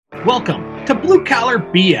Welcome to Blue Collar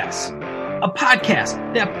BS, a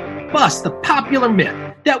podcast that busts the popular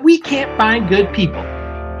myth that we can't find good people,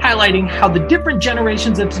 highlighting how the different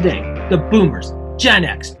generations of today, the boomers, Gen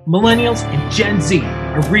X, millennials, and Gen Z,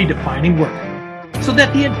 are redefining work, so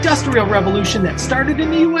that the industrial revolution that started in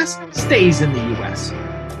the U.S. stays in the U.S.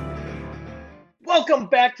 Welcome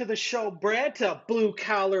back to the show, Brad, to Blue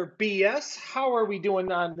Collar BS. How are we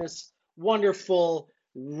doing on this wonderful,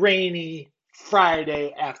 rainy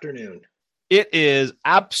Friday afternoon? It is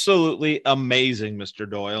absolutely amazing, Mr.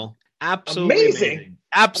 Doyle. Absolutely amazing.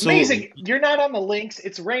 Absolutely amazing. You're not on the links.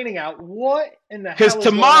 It's raining out. What in the hell Because is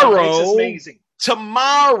tomorrow amazing?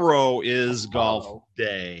 Tomorrow is golf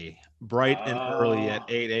day, bright and early at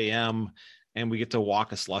 8 a.m. And we get to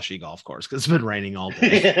walk a slushy golf course because it's been raining all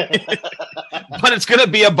day. But it's going to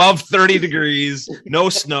be above 30 degrees, no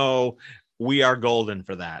snow. We are golden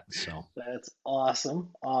for that. So that's awesome.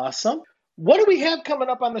 Awesome. What do we have coming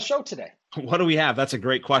up on the show today? What do we have? That's a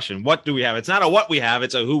great question. What do we have? It's not a what we have,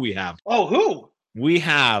 it's a who we have. Oh, who? We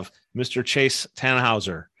have Mr. Chase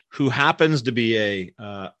Tannhauser, who happens to be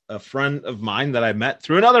a friend of mine that I met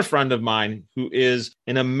through another friend of mine who is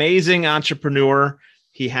an amazing entrepreneur.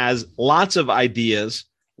 He has lots of ideas,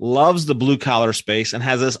 loves the blue collar space, and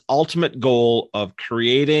has this ultimate goal of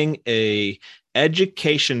creating a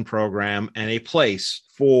education program and a place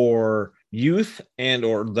for youth and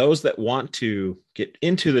or those that want to get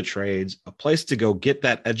into the trades, a place to go get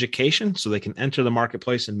that education so they can enter the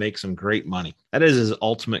marketplace and make some great money. That is his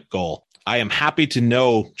ultimate goal. I am happy to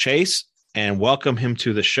know Chase and welcome him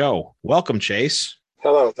to the show. Welcome, Chase.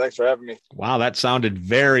 Hello. Thanks for having me. Wow, that sounded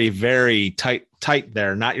very, very tight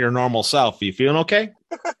there. Not your normal self. Are you feeling okay?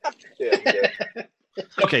 Yeah.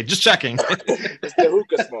 Okay, just checking. It's the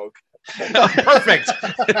hookah smoke. Perfect.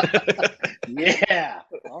 Yeah.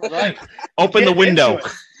 All right. Open the window.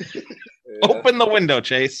 Open the window,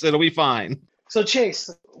 Chase. It'll be fine. So, Chase,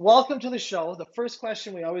 welcome to the show. The first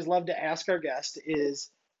question we always love to ask our guest is,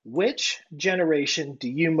 which generation do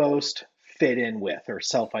you most fit in with or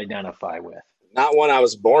self-identify with? Not one I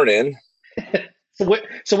was born in.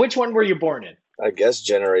 So which one were you born in? I guess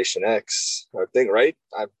Generation X. I think, right?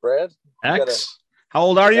 Brad? X? How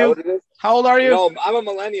old are you? How old are you? No, I'm a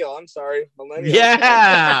millennial. I'm sorry. Millennial.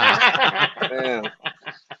 Yeah. Man.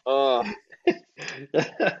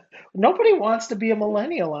 Nobody wants to be a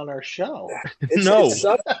millennial on our show.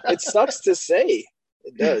 It sucks to say.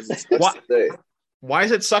 It does. It sucks to say. Why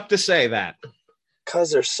does it suck to say that?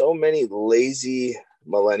 Because there's so many lazy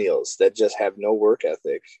millennials that just have no work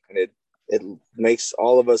ethic. And it makes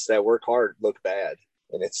all of us that work hard look bad.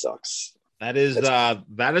 And it sucks. That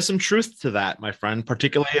is some truth to that, my friend,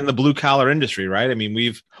 particularly in the blue collar industry, right? I mean,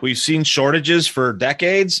 we've seen shortages for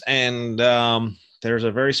decades, and there's a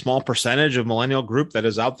very small percentage of millennial group that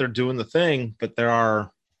is out there doing the thing, but there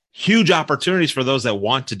are huge opportunities for those that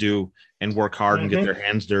want to do and work hard and get their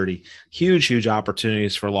hands dirty. Huge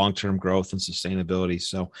opportunities for long-term growth and sustainability.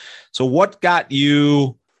 So what got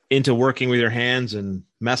you into working with your hands and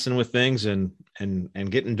messing with things and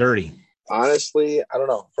getting dirty? Honestly, I don't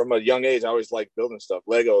know. From a young age, I always liked building stuff.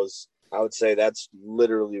 Legos, I would say that's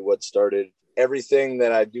literally what started. Everything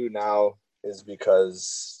that I do now is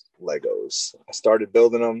because Legos. I started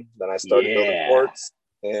building them, then I started building forts,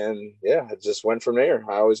 and it just went from there.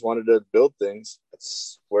 I always wanted to build things.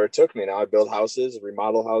 That's where it took me. Now I build houses,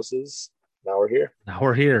 remodel houses. Now we're here.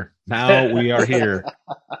 Now we are here.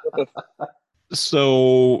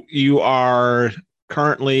 So you are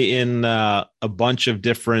currently in a bunch of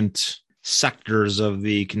different sectors of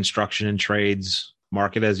the construction and trades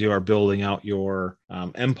market as you are building out your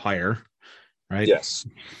empire, right? Yes.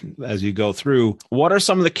 As you go through, what are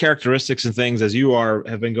some of the characteristics and things as you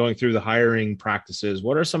have been going through the hiring practices?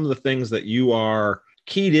 What are some of the things that you are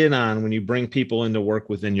keyed in on when you bring people into work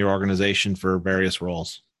within your organization for various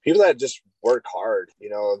roles? People that just work hard.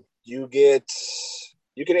 You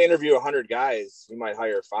can interview 100 guys, you might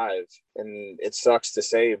hire 5, and it sucks to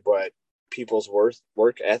say, but people's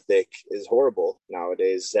work ethic is horrible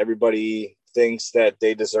nowadays. Everybody thinks that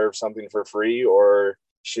they deserve something for free or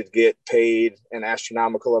should get paid an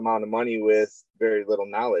astronomical amount of money with very little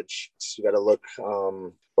knowledge. So you got to look,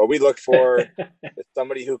 what we look for is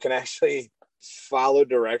somebody who can actually follow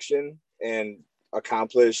direction and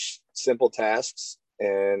accomplish simple tasks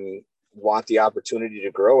and want the opportunity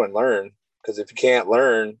to grow and learn. Because if you can't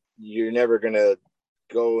learn, you're never going to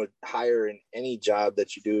go higher in any job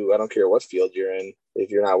that you do. I don't care what field you're in. If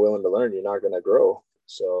you're not willing to learn, you're not going to grow.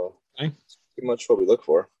 So that's pretty much what we look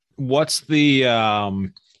for. What's the,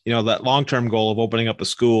 that long-term goal of opening up a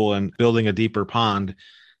school and building a deeper pond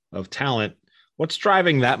of talent? What's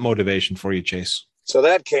driving that motivation for you, Chase? So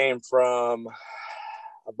that came from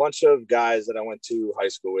a bunch of guys that I went to high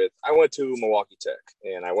school with. I went to Milwaukee Tech,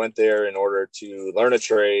 and I went there in order to learn a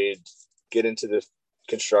trade, get into the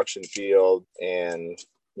construction field, and,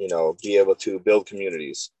 you know, be able to build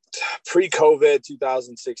communities. Pre-COVID,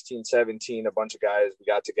 2016-17, a bunch of guys, we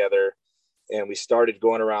got together and we started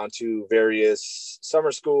going around to various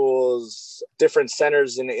summer schools, different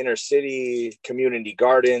centers in the inner city, community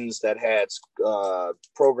gardens that had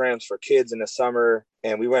programs for kids in the summer.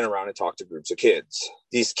 And we went around and talked to groups of kids.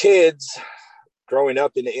 These kids growing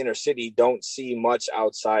up in the inner city don't see much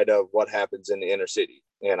outside of what happens in the inner city.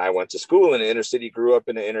 And I went to school in the inner city, grew up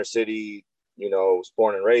in the inner city, you know, was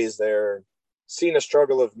born and raised there, seen the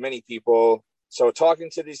struggle of many people. So talking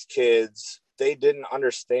to these kids, they didn't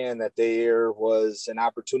understand that there was an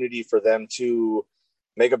opportunity for them to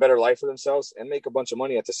make a better life for themselves and make a bunch of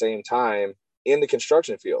money at the same time in the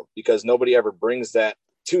construction field, because nobody ever brings that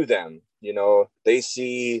to them. You know, they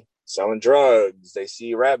see selling drugs, they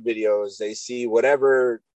see rap videos, they see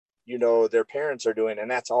whatever, you know, their parents are doing,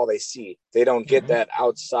 and that's all they see. They don't get that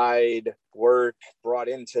outside work brought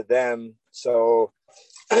into them. So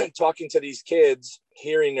talking to these kids,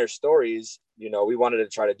 hearing their stories, you know, we wanted to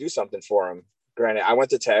try to do something for them. Granted, I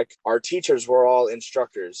went to Tech. Our teachers were all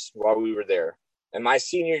instructors while we were there. And my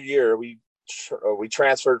senior year, we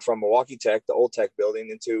transferred from Milwaukee Tech, the old Tech building,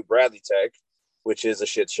 into Bradley Tech, which is a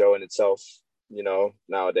shit show in itself, you know,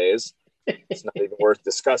 nowadays. It's not even worth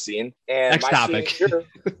discussing. And Next topic.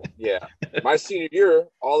 My senior year,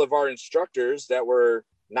 all of our instructors that were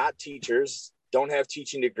not teachers, don't have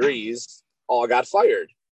teaching degrees, all got fired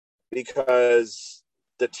because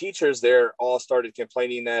the teachers there all started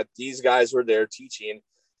complaining that these guys were there teaching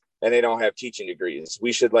and they don't have teaching degrees.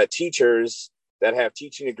 We should let teachers that have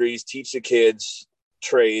teaching degrees teach the kids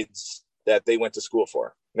trades that they went to school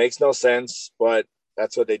for. Makes no sense, but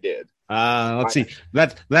that's what they did. Let's see.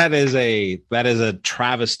 That is a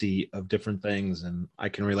travesty of different things, and I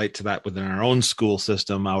can relate to that within our own school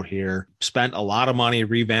system out here. Spent a lot of money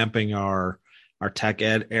revamping our tech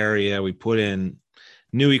ed area. We put in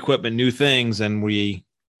new equipment, new things, and we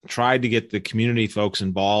tried to get the community folks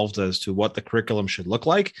involved as to what the curriculum should look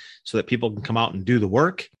like so that people can come out and do the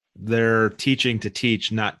work. They're teaching to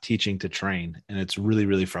teach, not teaching to train. And it's really,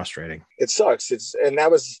 really frustrating. It sucks.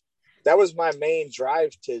 That was my main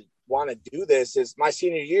drive to want to do this. Is my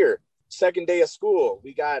senior year, second day of school,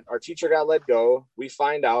 our teacher got let go. We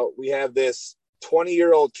find out we have this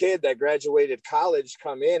 20-year-old kid that graduated college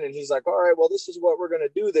come in, and he's like, all right, well, this is what we're going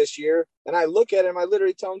to do this year. And I look at him, I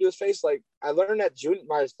literally tell him to his face, like, I learned that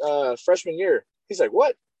my freshman year. He's like,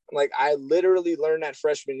 what? I'm like, I literally learned that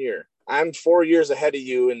freshman year. I'm 4 years ahead of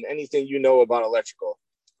you in anything you know about electrical.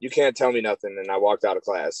 You can't tell me nothing. And I walked out of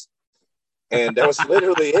class. And that was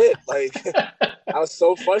literally it. Like, I was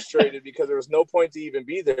so frustrated because there was no point to even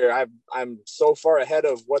be there. I'm so far ahead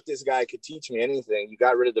of what this guy could teach me anything. You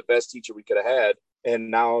got rid of the best teacher we could have had.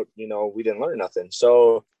 And now, you know, we didn't learn nothing.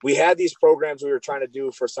 So we had these programs we were trying to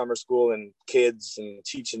do for summer school and kids and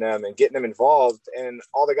teaching them and getting them involved. And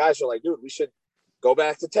all the guys were like, dude, we should go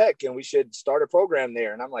back to Tech and we should start a program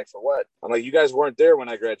there. And I'm like, for what? I'm like, you guys weren't there when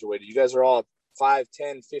I graduated. You guys are all 5,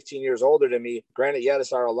 10, 15 years older than me. Granted, yeah,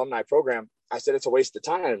 it's our alumni program. I said, it's a waste of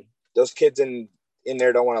time. Those kids in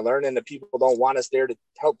there don't want to learn, and the people don't want us there to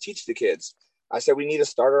help teach the kids. I said, we need to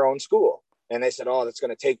start our own school. And they said, oh, that's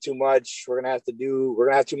going to take too much. We're going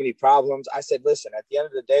to have too many problems. I said, listen, at the end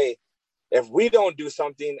of the day, if we don't do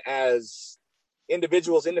something as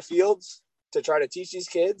individuals in the fields to try to teach these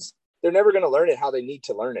kids, they're never going to learn it how they need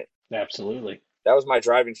to learn it. Absolutely. That was my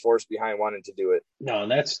driving force behind wanting to do it. No,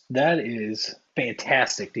 that is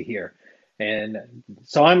fantastic to hear. And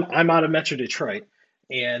so I'm out of Metro Detroit,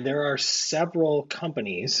 and there are several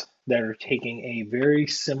companies that are taking a very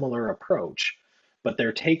similar approach, but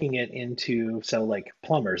they're taking it into, so like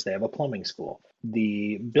plumbers, they have a plumbing school.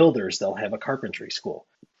 The builders, they'll have a carpentry school.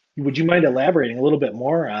 Would you mind elaborating a little bit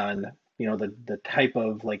more on, you know, the type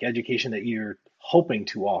of like education that you're hoping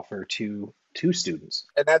to offer to students?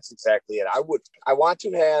 And that's exactly it. I want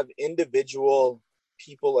to have individual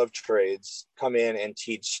people of trades come in and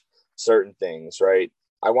teach certain things, right?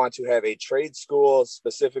 I want to have a trade school,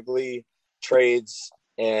 specifically trades.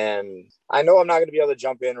 And I know I'm not going to be able to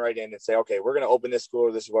jump in right in and say, okay, we're going to open this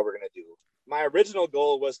school. This is what we're going to do. My original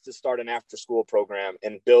goal was to start an after school program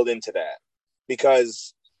and build into that,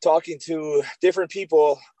 because talking to different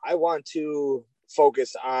people, I want to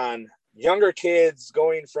focus on younger kids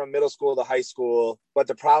going from middle school to high school, but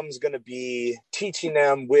the problem is going to be teaching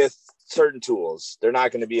them with certain tools. They're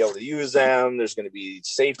not going to be able to use them. There's going to be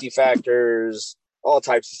safety factors, all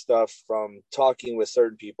types of stuff from talking with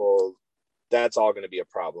certain people. That's all going to be a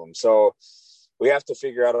problem. So we have to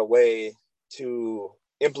figure out a way to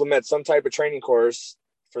implement some type of training course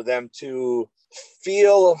for them to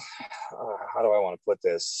feel, how do I want to put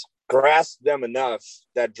this? Grasp them enough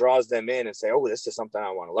that draws them in and say, oh, this is something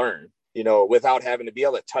I want to learn, without having to be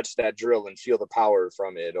able to touch that drill and feel the power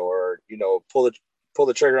from it, or, pull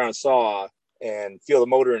the trigger on a saw and feel the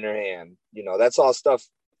motor in their hand. That's all stuff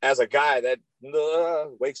as a guy that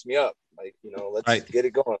wakes me up. Like, let's get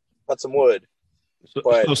it going, cut some wood.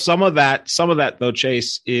 So some of that though,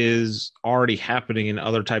 Chase, is already happening in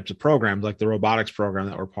other types of programs, like the robotics program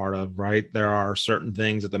that we're part of, right? There are certain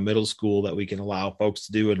things at the middle school that we can allow folks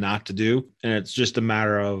to do and not to do. And it's just a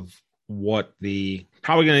matter of probably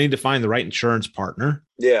going to need to find the right insurance partner.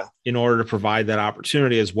 Yeah. In order to provide that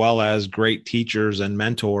opportunity, as well as great teachers and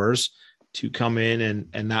mentors to come in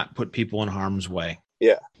and not put people in harm's way.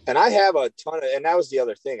 Yeah. And I have and that was the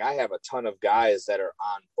other thing. I have a ton of guys that are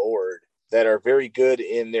on board that are very good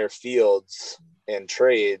in their fields and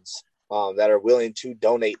trades, that are willing to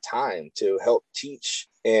donate time to help teach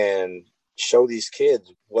and show these kids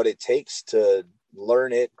what it takes to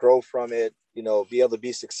learn it, grow from it, be able to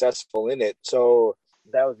be successful in it. So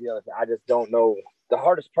that was the other thing. I just don't know. The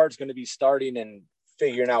hardest part is going to be starting and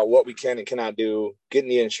figuring out what we can and cannot do, getting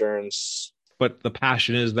the insurance. But the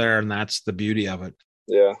passion is there, and that's the beauty of it.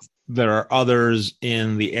 Yeah. There are others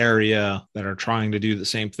in the area that are trying to do the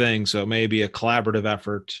same thing. So it may be a collaborative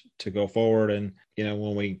effort to go forward. And,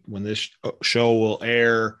 when this show will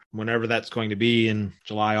air, whenever that's going to be in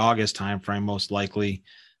July, August timeframe, most likely,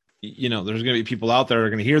 there's going to be people out there that are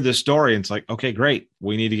going to hear this story. And it's like, okay, great.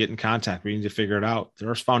 We need to get in contact. We need to figure it out.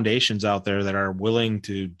 There's foundations out there that are willing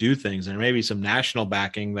to do things. And maybe some national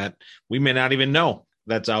backing that we may not even know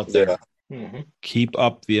that's out there. Yeah. Mm-hmm. Keep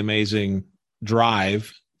up the amazing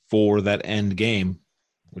drive for that end game,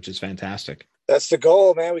 which is fantastic. That's the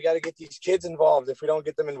goal, man. We got to get these kids involved. If we don't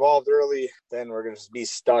get them involved early, then we're going to be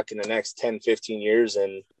stuck in the next 10, 15 years.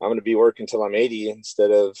 And I'm going to be working until I'm 80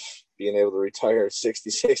 instead of being able to retire at 60,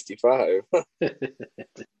 65.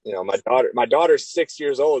 My daughter's 6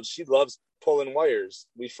 years old. She loves pulling wires.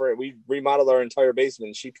 We remodeled our entire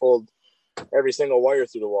basement. She pulled every single wire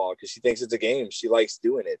through the wall because she thinks it's a game. She likes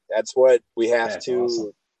doing it. That's what we have to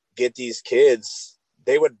awesome. Get these kids.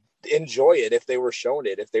 They would enjoy it if they were shown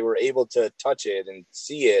it, if they were able to touch it and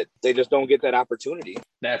see it. They just don't get that opportunity.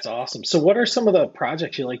 That's awesome. So what are some of the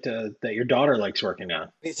projects that your daughter likes working on?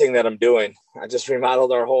 Anything that I'm doing. I just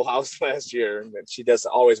remodeled our whole house last year, and she just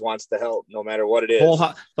always wants to help no matter what it is.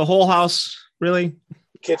 The whole house, really?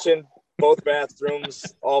 Kitchen, both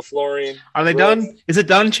bathrooms, all flooring. Are they done? Is it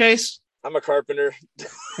done, Chase? I'm a carpenter. Is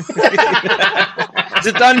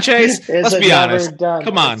it done, Chase? Let's be honest. Done.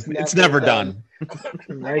 Come on. It's never done.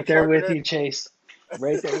 Right there with you, Chase.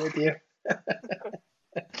 Right there with you.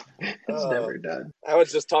 It's never done. I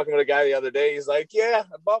was just talking with a guy the other day. He's like, yeah,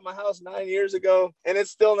 I bought my house 9 years ago and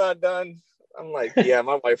it's still not done. I'm like, yeah,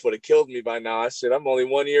 my wife would have killed me by now. I said, I'm only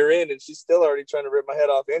 1 year in and she's still already trying to rip my head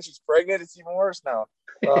off. And she's pregnant. It's even worse now.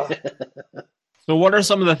 So what are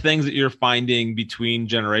some of the things that you're finding between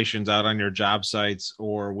generations out on your job sites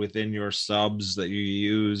or within your subs that you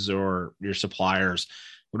use or your suppliers?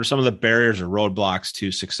 What are some of the barriers or roadblocks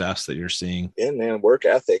to success that you're seeing? Yeah, man, work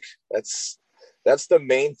ethic. That's the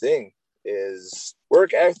main thing, is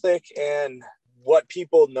work ethic and what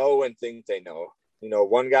people know and think they know.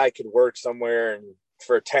 One guy could work somewhere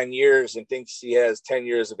for 10 years and thinks he has 10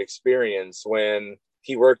 years of experience when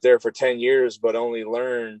he worked there for 10 years, but only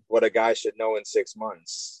learned what a guy should know in 6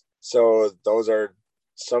 months. So those are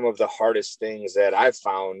some of the hardest things that I've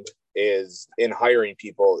found is in hiring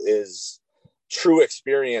people is true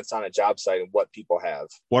experience on a job site and what people have.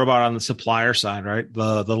 What about on the supplier side, right?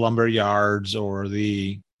 The lumber yards or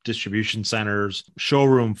the distribution centers,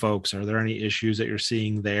 showroom folks, are there any issues that you're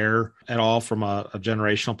seeing there at all from a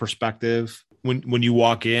generational perspective? When you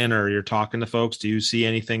walk in or you're talking to folks, do you see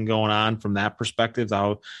anything going on from that perspective,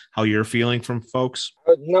 how you're feeling from folks?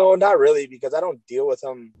 No, not really, because I don't deal with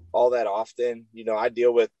them all that often. I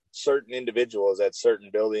deal with certain individuals at certain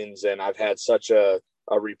buildings, and I've had such a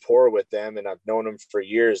rapport with them and I've known them for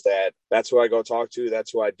years that's who I go talk to.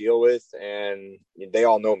 That's who I deal with. And they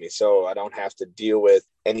all know me. So I don't have to deal with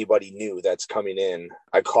anybody new that's coming in.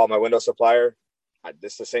 I call my window supplier.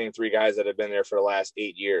 It's the same 3 guys that have been there for the last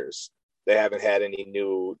 8 years. They haven't had any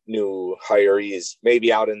new hirees,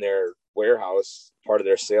 maybe out in their warehouse, part of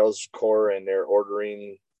their sales core and their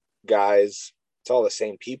ordering guys. It's all the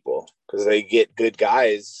same people because they get good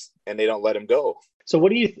guys and they don't let them go. So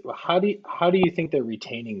how do you think they're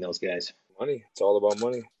retaining those guys? Money. It's all about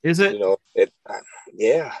money. Is it?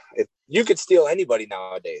 you could steal anybody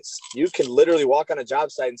nowadays. You can literally walk on a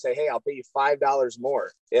job site and say, hey, I'll pay you $5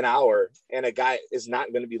 more an hour. And a guy is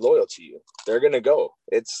not going to be loyal to you. They're going to go.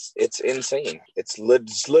 It's insane. It's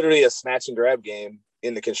literally a snatch and grab game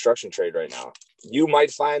in the construction trade right now. You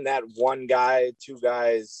might find that one guy, two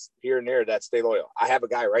guys here and there that stay loyal. I have a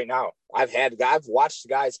guy right now. I've watched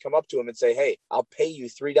guys come up to him and say, hey, I'll pay you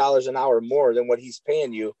 $3 an hour more than what he's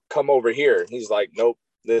paying you. Come over here. He's like, nope,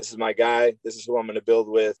 this is my guy. This is who I'm going to build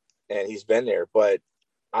with. And he's been there. But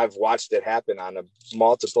I've watched it happen on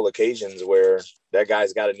multiple occasions where that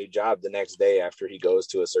guy's got a new job the next day after he goes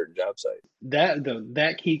to a certain job site.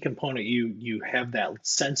 That key component, you have that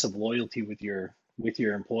sense of loyalty with your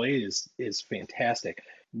employee is fantastic.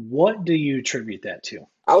 What do you attribute that to?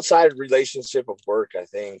 Outside relationship of work, I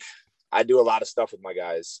think I do a lot of stuff with my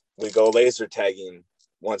guys. We go laser tagging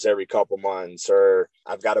once every couple months, or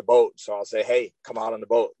I've got a boat. So I'll say, hey, come out on the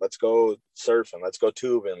boat. Let's go surfing. Let's go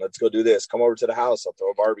tubing. Let's go do this. Come over to the house. I'll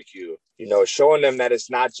throw a barbecue. Showing them that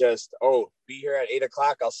it's not just, oh, be here at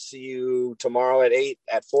 8:00. I'll see you tomorrow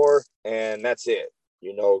at 4, and that's it.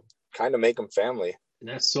 Kind of make them family. And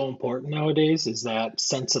that's so important nowadays, is that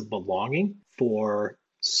sense of belonging for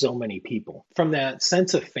so many people. From that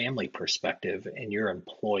sense of family perspective and your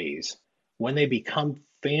employees, when they become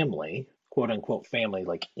family, quote unquote family,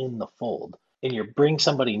 like in the fold, and you bring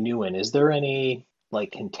somebody new in, is there any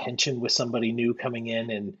like contention with somebody new coming in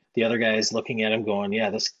and the other guy's looking at him going, yeah,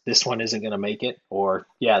 this one isn't going to make it, or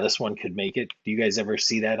yeah, this one could make it? Do you guys ever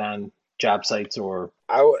see that on job sites? Or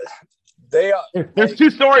There's two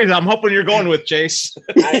stories I'm hoping you're going with, Chase.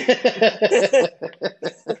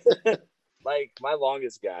 Like my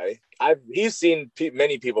longest guy, he's seen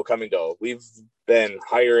many people come and go. We've been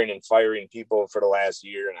hiring and firing people for the last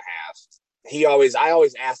year and a half. I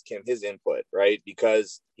always ask him his input, right?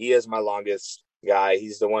 Because he is my longest guy.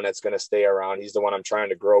 He's the one that's going to stay around. He's the one I'm trying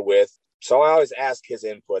to grow with. So I always ask his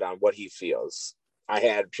input on what he feels. I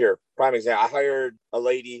had prime example. I hired a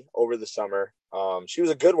lady over the summer. She was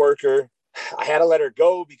a good worker. I had to let her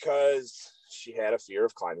go because she had a fear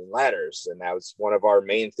of climbing ladders. And that was one of our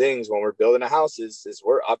main things when we're building a house is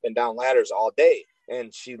we're up and down ladders all day.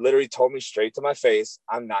 And she literally told me straight to my face,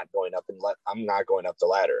 I'm not going up the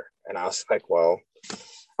ladder. And I was like, well,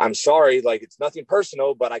 I'm sorry. Like, it's nothing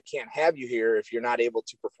personal, but I can't have you here if you're not able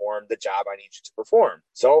to perform the job I need you to perform.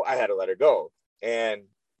 So I had to let her go. And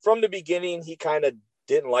from the beginning, he kind of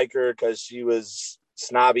didn't like her because she was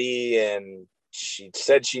snobby and she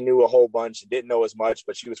said she knew a whole bunch and didn't know as much,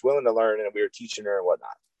 but she was willing to learn and we were teaching her and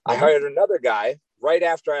whatnot. I hired another guy right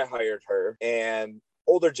after I hired her, and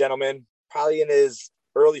older gentleman, probably in his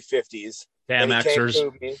early 50s. Damn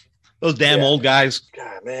Xers. Those damn old guys.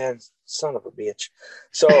 God, man, son of a bitch.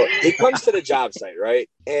 So he comes to the job site, right?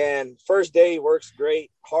 And first day works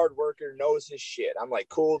great, hard worker, knows his shit. I'm like,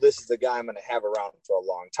 cool, this is the guy I'm going to have around for a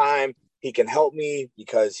long time. He can help me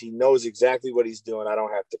because he knows exactly what he's doing. I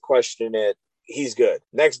don't have to question it. He's good.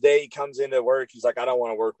 Next day he comes into work. He's like, I don't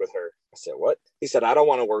want to work with her. I said, what? He said, I don't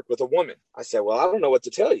want to work with a woman. I said, well, I don't know what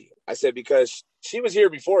to tell you. I said, because she was here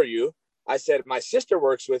before you. I said, my sister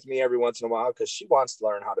works with me every once in a while because she wants to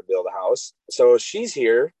learn how to build a house. So she's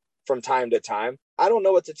here from time to time. I don't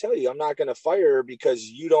know what to tell you. I'm not going to fire her because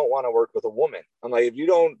you don't want to work with a woman. I'm like, if you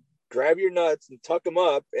don't grab your nuts and tuck them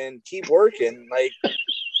up and keep working, like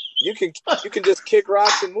you can just kick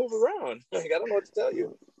rocks and move around. Like, I don't know what to tell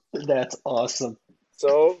you. That's awesome.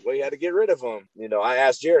 So we had to get rid of him. I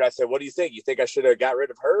asked Jared, I said, what do you think? You think I should have got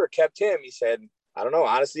rid of her or kept him? He said, I don't know.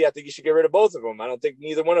 Honestly, I think you should get rid of both of them. I don't think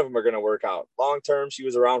neither one of them are going to work out. Long term, she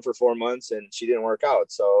was around for 4 months and she didn't work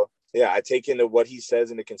out. So, yeah, I take into what he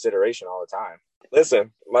says into consideration all the time.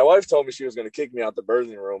 Listen, my wife told me she was going to kick me out the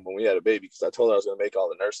birthing room when we had a baby because I told her I was going to make all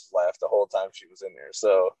the nurses laugh the whole time she was in there.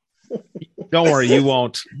 So don't worry, you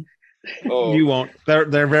won't. Oh. You won't. They're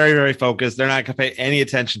very, very focused. They're not going to pay any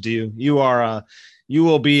attention to you. You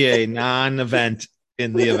will be a non-event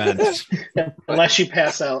in the event. Unless you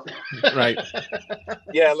pass out. Right.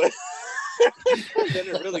 Yeah. Then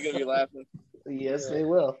they're really going to be laughing. Yes, they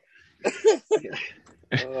will.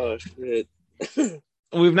 Oh, shit.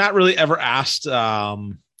 We've not really ever asked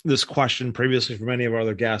this question previously from any of our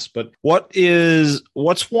other guests, but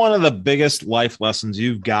what's one of the biggest life lessons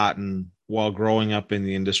you've gotten while growing up in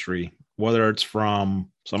the industry, whether it's from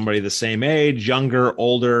somebody the same age, younger,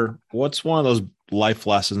 older? What's one of those life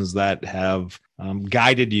lessons that have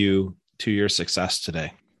guided you to your success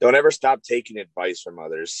today? Don't ever stop taking advice from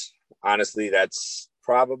others. Honestly, that's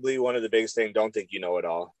probably one of the biggest things. Don't think you know it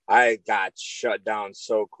all. I got shut down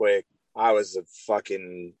so quick. I was a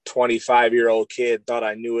fucking 25-year-old kid, thought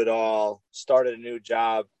I knew it all, started a new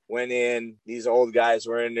job, went in. These old guys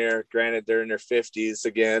were in there. Granted, they're in their 50s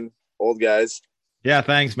again. old guys. Yeah,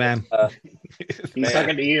 thanks, man. He's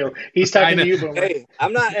talking to you. He's talking to you, Boomer. Hey,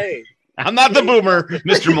 I'm not the boomer,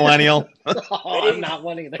 Mr. Millennial. I'm not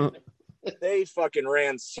one either. They fucking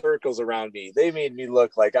ran circles around me. They made me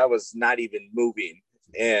look like I was not even moving.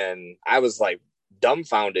 And I was like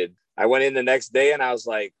dumbfounded. I went in the next day and I was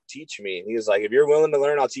like, teach me. He was like, if you're willing to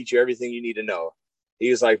learn, I'll teach you everything you need to know.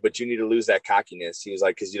 He was like, but you need to lose that cockiness. He was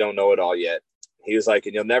like, because you don't know it all yet. He was like,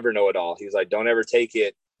 and you'll never know it all. He was like, don't ever take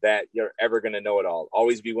it that you're ever going to know it all.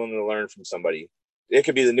 Always be willing to learn from somebody. It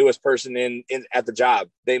could be the newest person in at the job.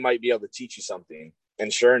 They might be able to teach you something.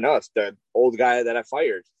 And sure enough, the old guy that I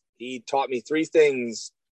fired, he taught me 3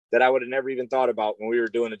 things that I would have never even thought about when we were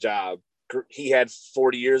doing a job. He had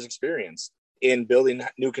 40 years experience in building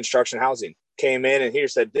new construction housing. Came in and he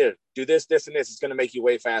said, dude, do this, this, and this. It's going to make you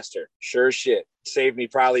way faster. Sure shit. Saved me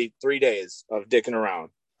probably 3 days of dicking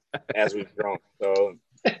around as we've grown. So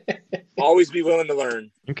always be willing to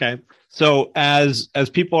learn. Okay. So as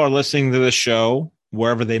people are listening to this show,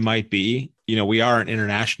 wherever they might be, you know, we are an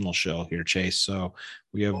international show here, Chase. So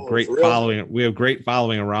we have great following. We have great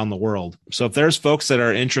following around the world. So if there's folks that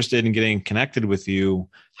are interested in getting connected with you,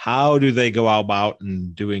 how do they go about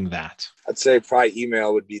and doing that? I'd say probably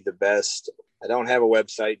email would be the best. I don't have a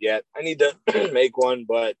website yet. I need to make one,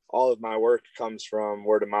 but all of my work comes from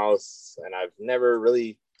word of mouth, and I've never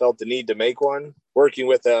really felt the need to make one. Working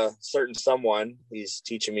with a certain someone, he's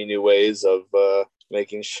teaching me new ways of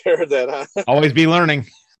making sure that always be learning.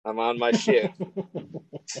 I'm on my shit.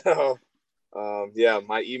 So, yeah,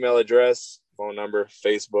 my email address, phone number,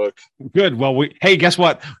 Facebook. Good. Well, hey, guess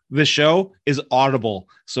what? The show is audible,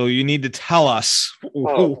 so you need to tell us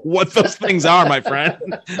what those things are, my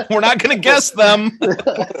friend. We're not going to guess them.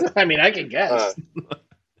 I mean, I can guess.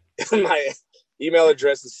 My email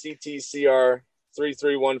address is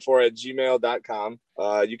ctcr3314@gmail.com.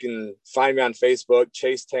 You can find me on Facebook,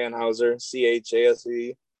 Chase Tannhauser,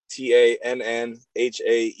 ChaseTannhauser.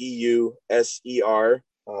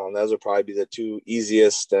 Those would probably be the 2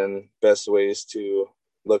 easiest and best ways to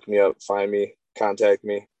look me up, find me, contact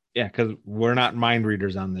me. Yeah, because we're not mind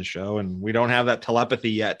readers on this show, and we don't have that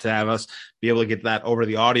telepathy yet to have us be able to get that over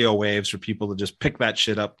the audio waves for people to just pick that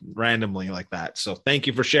shit up randomly like that. So thank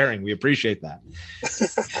you for sharing. We appreciate that.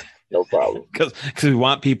 No problem. Because we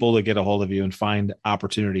want people to get a hold of you and find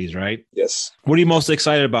opportunities, right? Yes. What are you most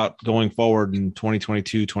excited about going forward in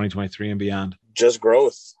 2022, 2023 and beyond? Just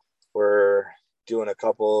growth. We're doing a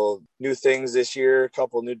couple new things this year, a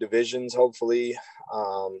couple new divisions, hopefully,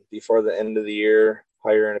 before the end of the year,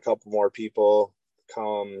 hiring a couple more people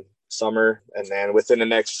come summer. And then within the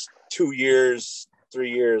next 2 years, 3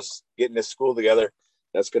 years, getting this school together.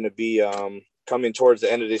 That's going to be coming towards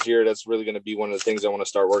the end of this year. That's really going to be one of the things I want to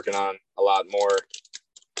start working on a lot more,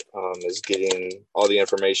 is getting all the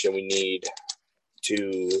information we need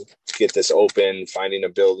to get this open, finding a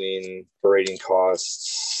building, operating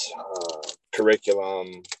costs,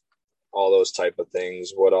 curriculum, all those type of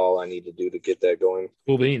things, what all I need to do to get that going.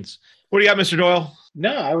 Cool beans. What do you got, Mr. Doyle?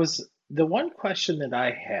 No, the one question that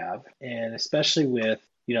I have, and especially with,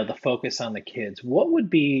 the focus on the kids, what would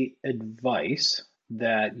be advice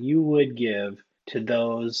that you would give to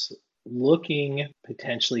those looking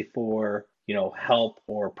potentially for, help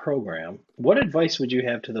or program? What advice would you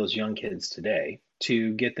have to those young kids today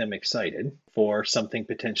to get them excited for something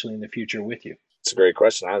potentially in the future with you? It's a great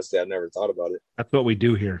question. Honestly, I've never thought about it. That's what we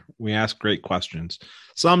do here. We ask great questions.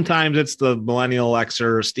 Sometimes it's the millennial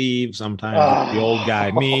Xer, Steve. Sometimes it's the old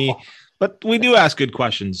guy, me. But we do ask good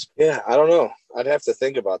questions. Yeah, I don't know. I'd have to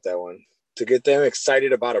think about that one. To get them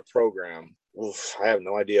excited about a program, I have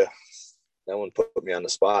no idea. That one put me on the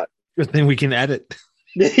spot. Good thing we can edit.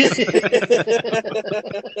 I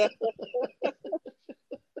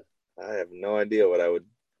have no idea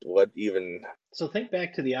what even. So think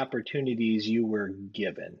back to the opportunities you were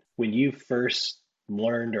given when you first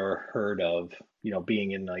learned or heard of,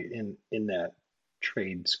 being in that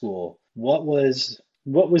trade school. What was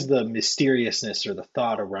the mysteriousness or the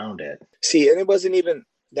thought around it? See, and it wasn't even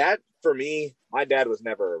that for me. My dad was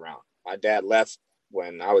never around. My dad left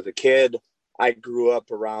when I was a kid. I grew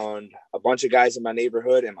up around a bunch of guys in my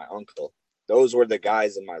neighborhood and my uncle. Those were the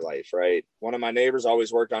guys in my life, right? One of my neighbors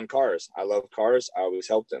always worked on cars. I love cars. I always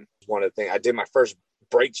helped him. One of the things, I did my first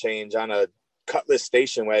brake change on a Cutlass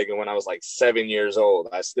station wagon when I was like 7 years old.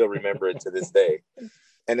 I still remember it to this day.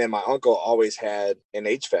 And then my uncle always had an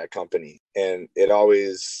HVAC company, and I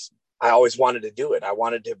always wanted to do it. I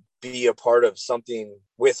wanted to be a part of something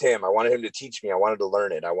with him. I wanted him to teach me. I wanted to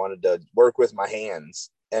learn it. I wanted to work with my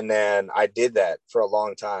hands. And then I did that for a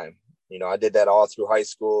long time. I did that all through high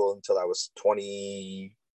school until I was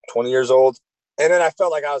 20 years old. And then I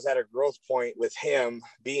felt like I was at a growth point with him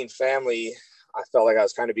being family. I felt like I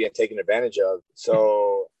was kind of being taken advantage of.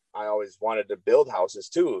 So I always wanted to build houses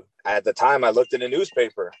too. At the time, I looked in a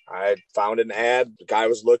newspaper. I found an ad. The guy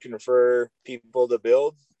was looking for people to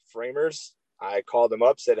build, framers. I called him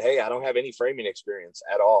up, said, hey, I don't have any framing experience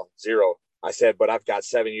at all. Zero. I said, but I've got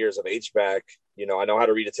 7 years of HVAC. You know, I know how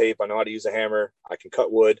to read a tape. I know how to use a hammer. I can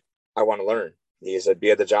cut wood. I want to learn. He said, be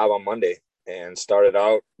at the job on Monday. And started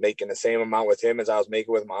out making the same amount with him as I was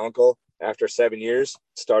making with my uncle. After 7 years,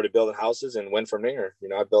 started building houses and went from there. You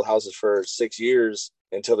know, I built houses for 6 years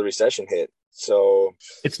until the recession hit. So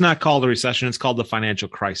it's not called a recession. It's called the financial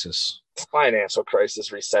crisis. Financial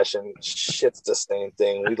crisis, recession. Shit's the same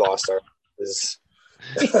thing. We lost our...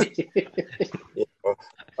 you know,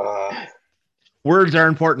 words are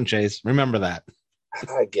important, Chase. Remember that.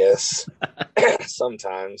 I guess.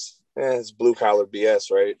 Sometimes. It's blue collar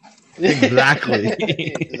BS, right? Exactly.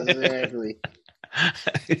 Exactly.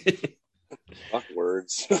 Fuck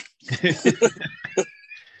words.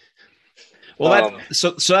 Well,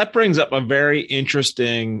 so that brings up a very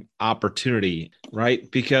interesting opportunity, right?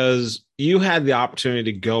 Because you had the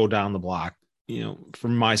opportunity to go down the block. You know, for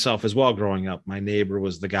myself as well, growing up, my neighbor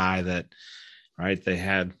was the guy that, right,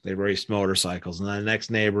 they raced motorcycles, and then the next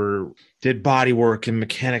neighbor did body work and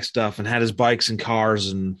mechanic stuff and had his bikes and cars,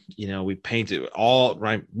 and you know, we painted all,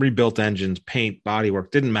 right, rebuilt engines, paint, body work,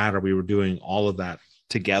 didn't matter. We were doing all of that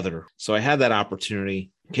together. So I had that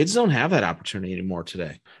opportunity. Kids don't have that opportunity anymore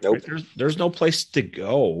today. Nope. Right? There's no place to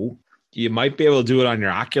go. You might be able to do it on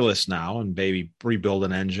your Oculus now and maybe rebuild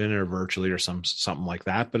an engine or virtually or something like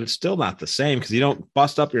that, but it's still not the same because you don't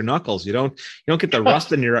bust up your knuckles. You don't get the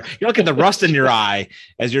rust in your eye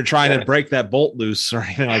as you're trying to break that bolt loose or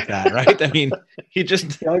anything like that, right? I mean, you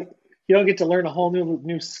don't get to learn a whole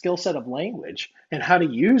new skill set of language and how to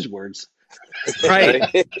use words. Right.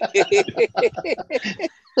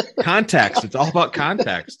 Context. It's all about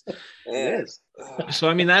context. It is. So,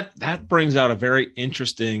 I mean, that brings out a very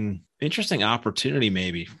interesting opportunity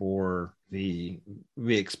maybe for the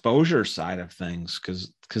exposure side of things,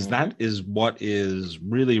 because that is what is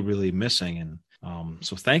really, really missing. And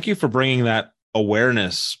so thank you for bringing that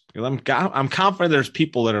awareness. I'm confident there's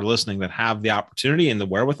people that are listening that have the opportunity and the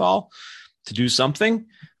wherewithal to do something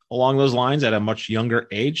along those lines at a much younger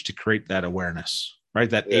age to create that awareness, right?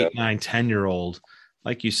 That 8, 9, 10-year-old,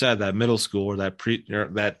 like you said, that middle school or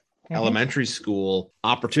that elementary school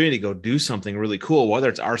opportunity to go do something really cool, whether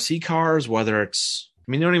it's RC cars, whether it's,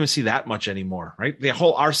 I mean, you don't even see that much anymore, right? The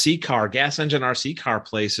whole RC car, gas engine RC car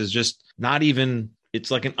place is just not even,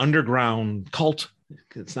 it's like an underground cult.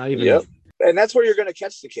 It's not even. Yep. And that's where you're going to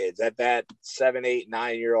catch the kids at that 7, 8,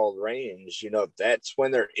 9-year-old range. You know, that's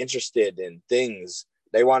when they're interested in things.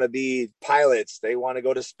 They want to be pilots. They want to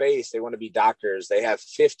go to space. They want to be doctors. They have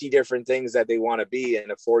 50 different things that they want to be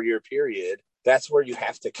in a 4-year period. That's where you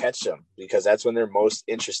have to catch them because that's when they're most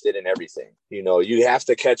interested in everything. You know, you have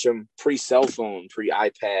to catch them pre-cell phone,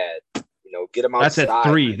 pre-iPad, you know, get them outside. That's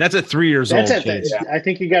at 3. That's at 3 years old. Yeah. I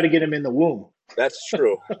think you got to get them in the womb. That's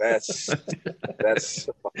true. That's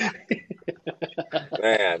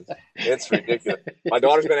man, it's ridiculous. My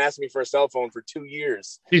daughter's been asking me for a cell phone for 2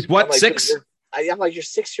 years. She's what, like, 6? I'm like, you're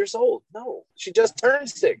 6 years old. No, she just turned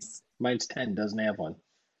 6. Mine's 10, doesn't have one.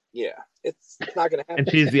 Yeah, it's not going to happen. And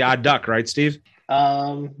she's the odd duck, right, Steve?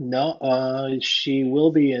 No, she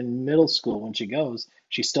will be in middle school when she goes.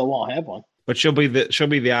 She still won't have one. But she'll be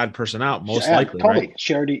the odd person out, most likely, totally.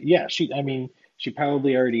 Right? She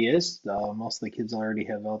probably already is. Most of the kids already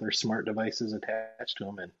have all their smart devices attached to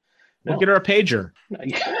them, and we'll get her a pager.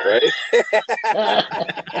 Right?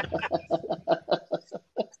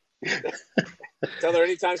 Tell her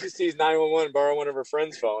anytime she sees 911, borrow one of her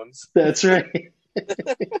friends' phones. That's right.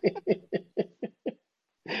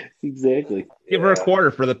 Exactly. Give her a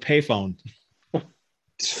quarter for the payphone.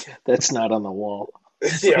 That's not on the wall.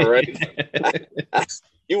 Yeah, right.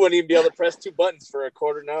 You wouldn't even be able to press 2 buttons for a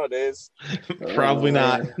quarter nowadays. Probably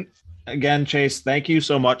not. Again, Chase, thank you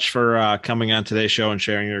so much for coming on today's show and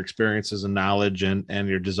sharing your experiences and knowledge and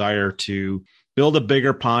your desire to build a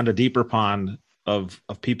bigger pond, a deeper pond of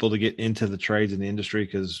people to get into the trades in the industry,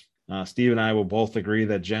 because Steve and I will both agree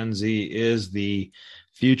that Gen Z is the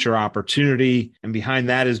future opportunity. And behind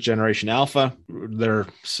that is Generation Alpha. They're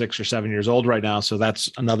 6 or 7 years old right now. So that's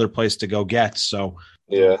another place to go get. So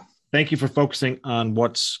yeah. Thank you for focusing on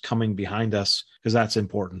what's coming behind us, because that's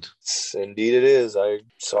important. Indeed it is.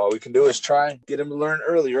 So all we can do is try and get them to learn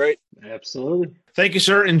early, right? Absolutely. Thank you,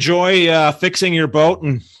 sir. Enjoy fixing your boat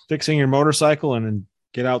and fixing your motorcycle, and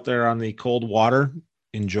get out there on the cold water.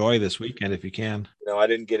 Enjoy this weekend if you can. I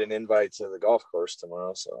didn't get an invite to the golf course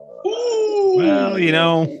tomorrow. So well,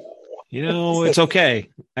 You know, it's okay.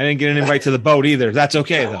 I didn't get an invite to the boat either. That's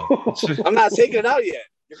okay, though. I'm not taking it out yet.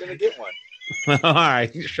 You're going to get one. All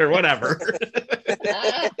right. Sure. Whatever.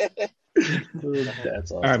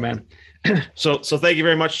 That's awesome. All right, man. So thank you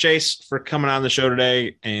very much, Chase, for coming on the show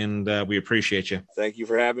today, and we appreciate you. Thank you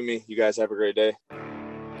for having me. You guys have a great day.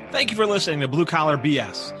 Thank you for listening to Blue Collar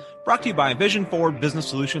BS, brought to you by Vision Forward Business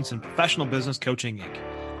Solutions and Professional Business Coaching, Inc.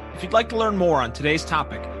 If you'd like to learn more on today's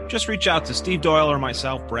topic, just reach out to Steve Doyle or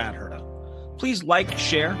myself, Brad Herda. Please like,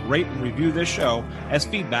 share, rate, and review this show, as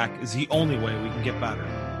feedback is the only way we can get better.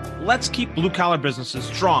 Let's keep blue-collar businesses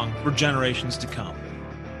strong for generations to come.